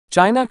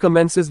China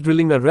commences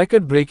drilling a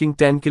record-breaking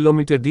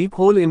 10-kilometer deep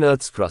hole in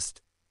Earth's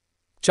crust.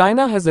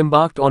 China has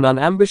embarked on an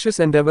ambitious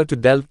endeavor to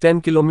delve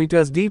 10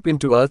 kilometers deep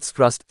into Earth's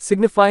crust,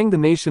 signifying the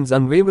nation's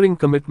unwavering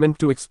commitment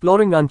to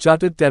exploring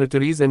uncharted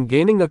territories and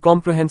gaining a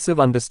comprehensive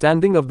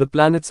understanding of the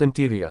planet's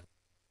interior.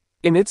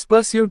 In its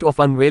pursuit of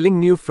unveiling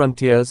new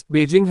frontiers,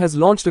 Beijing has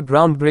launched a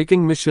groundbreaking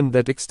mission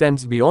that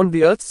extends beyond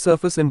the Earth's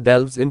surface and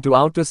delves into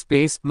outer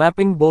space,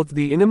 mapping both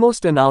the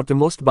innermost and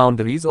outermost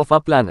boundaries of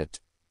our planet.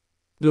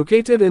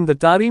 Located in the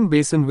Tarim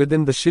Basin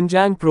within the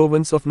Xinjiang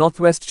province of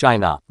northwest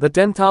China, the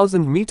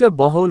 10,000-meter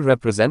borehole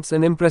represents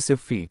an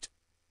impressive feat.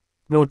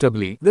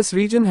 Notably, this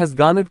region has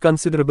garnered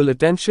considerable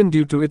attention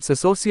due to its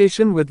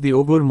association with the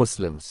Uyghur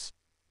Muslims.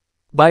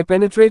 By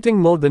penetrating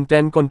more than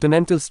 10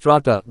 continental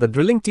strata, the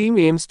drilling team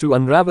aims to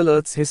unravel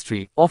Earth's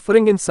history,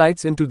 offering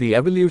insights into the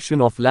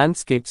evolution of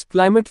landscapes,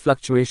 climate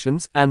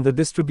fluctuations, and the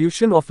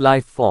distribution of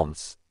life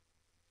forms.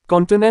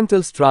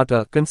 Continental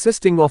strata,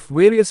 consisting of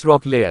various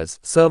rock layers,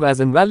 serve as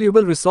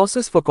invaluable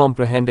resources for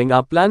comprehending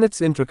our planet's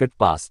intricate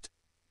past.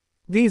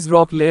 These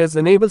rock layers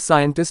enable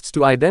scientists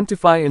to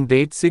identify and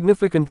date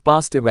significant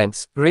past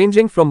events,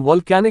 ranging from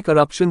volcanic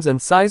eruptions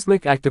and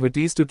seismic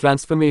activities to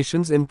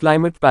transformations in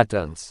climate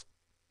patterns.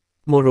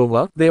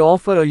 Moreover, they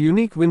offer a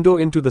unique window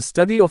into the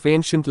study of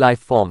ancient life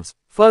forms,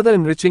 further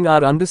enriching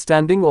our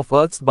understanding of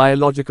Earth's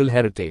biological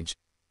heritage.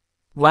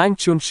 Wang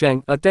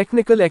Chunsheng, a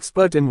technical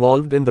expert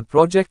involved in the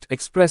project,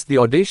 expressed the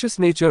audacious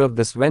nature of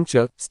this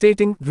venture,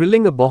 stating,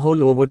 "Drilling a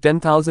borehole over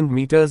 10,000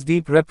 meters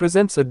deep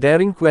represents a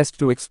daring quest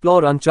to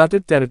explore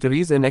uncharted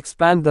territories and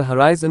expand the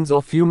horizons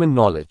of human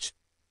knowledge."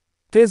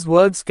 His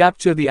words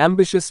capture the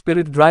ambitious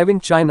spirit driving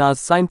China's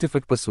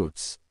scientific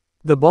pursuits.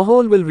 The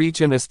borehole will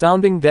reach an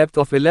astounding depth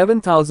of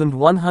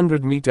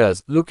 11,100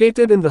 meters,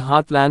 located in the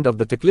heartland of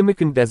the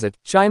Taklamakan Desert,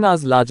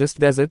 China's largest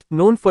desert,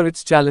 known for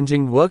its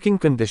challenging working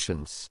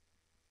conditions.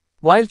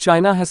 While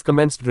China has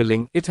commenced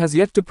drilling, it has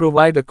yet to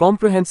provide a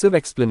comprehensive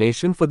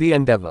explanation for the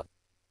endeavor.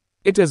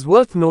 It is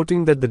worth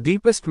noting that the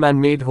deepest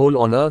man-made hole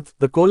on Earth,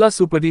 the Kola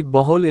Superdeep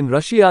borehole in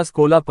Russia's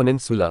Kola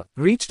Peninsula,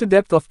 reached a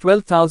depth of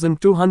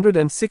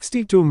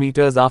 12,262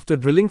 meters after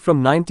drilling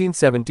from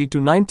 1970 to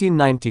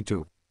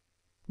 1992.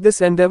 This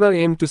endeavor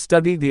aimed to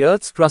study the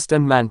Earth's crust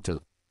and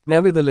mantle.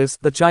 Nevertheless,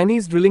 the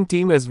Chinese drilling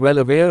team is well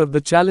aware of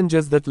the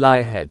challenges that lie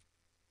ahead.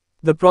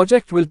 The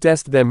project will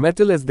test their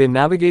mettle as they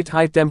navigate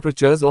high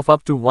temperatures of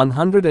up to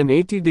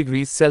 180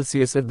 degrees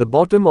Celsius at the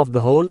bottom of the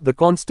hole, the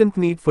constant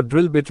need for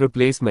drill bit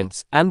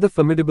replacements, and the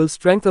formidable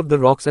strength of the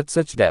rocks at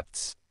such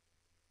depths.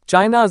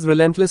 China's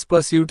relentless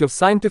pursuit of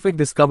scientific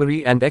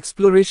discovery and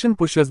exploration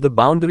pushes the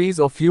boundaries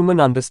of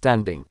human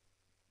understanding.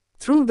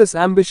 Through this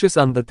ambitious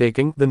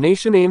undertaking, the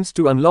nation aims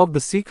to unlock the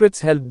secrets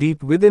held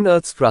deep within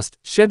Earth's crust,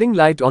 shedding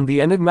light on the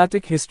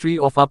enigmatic history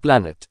of our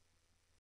planet.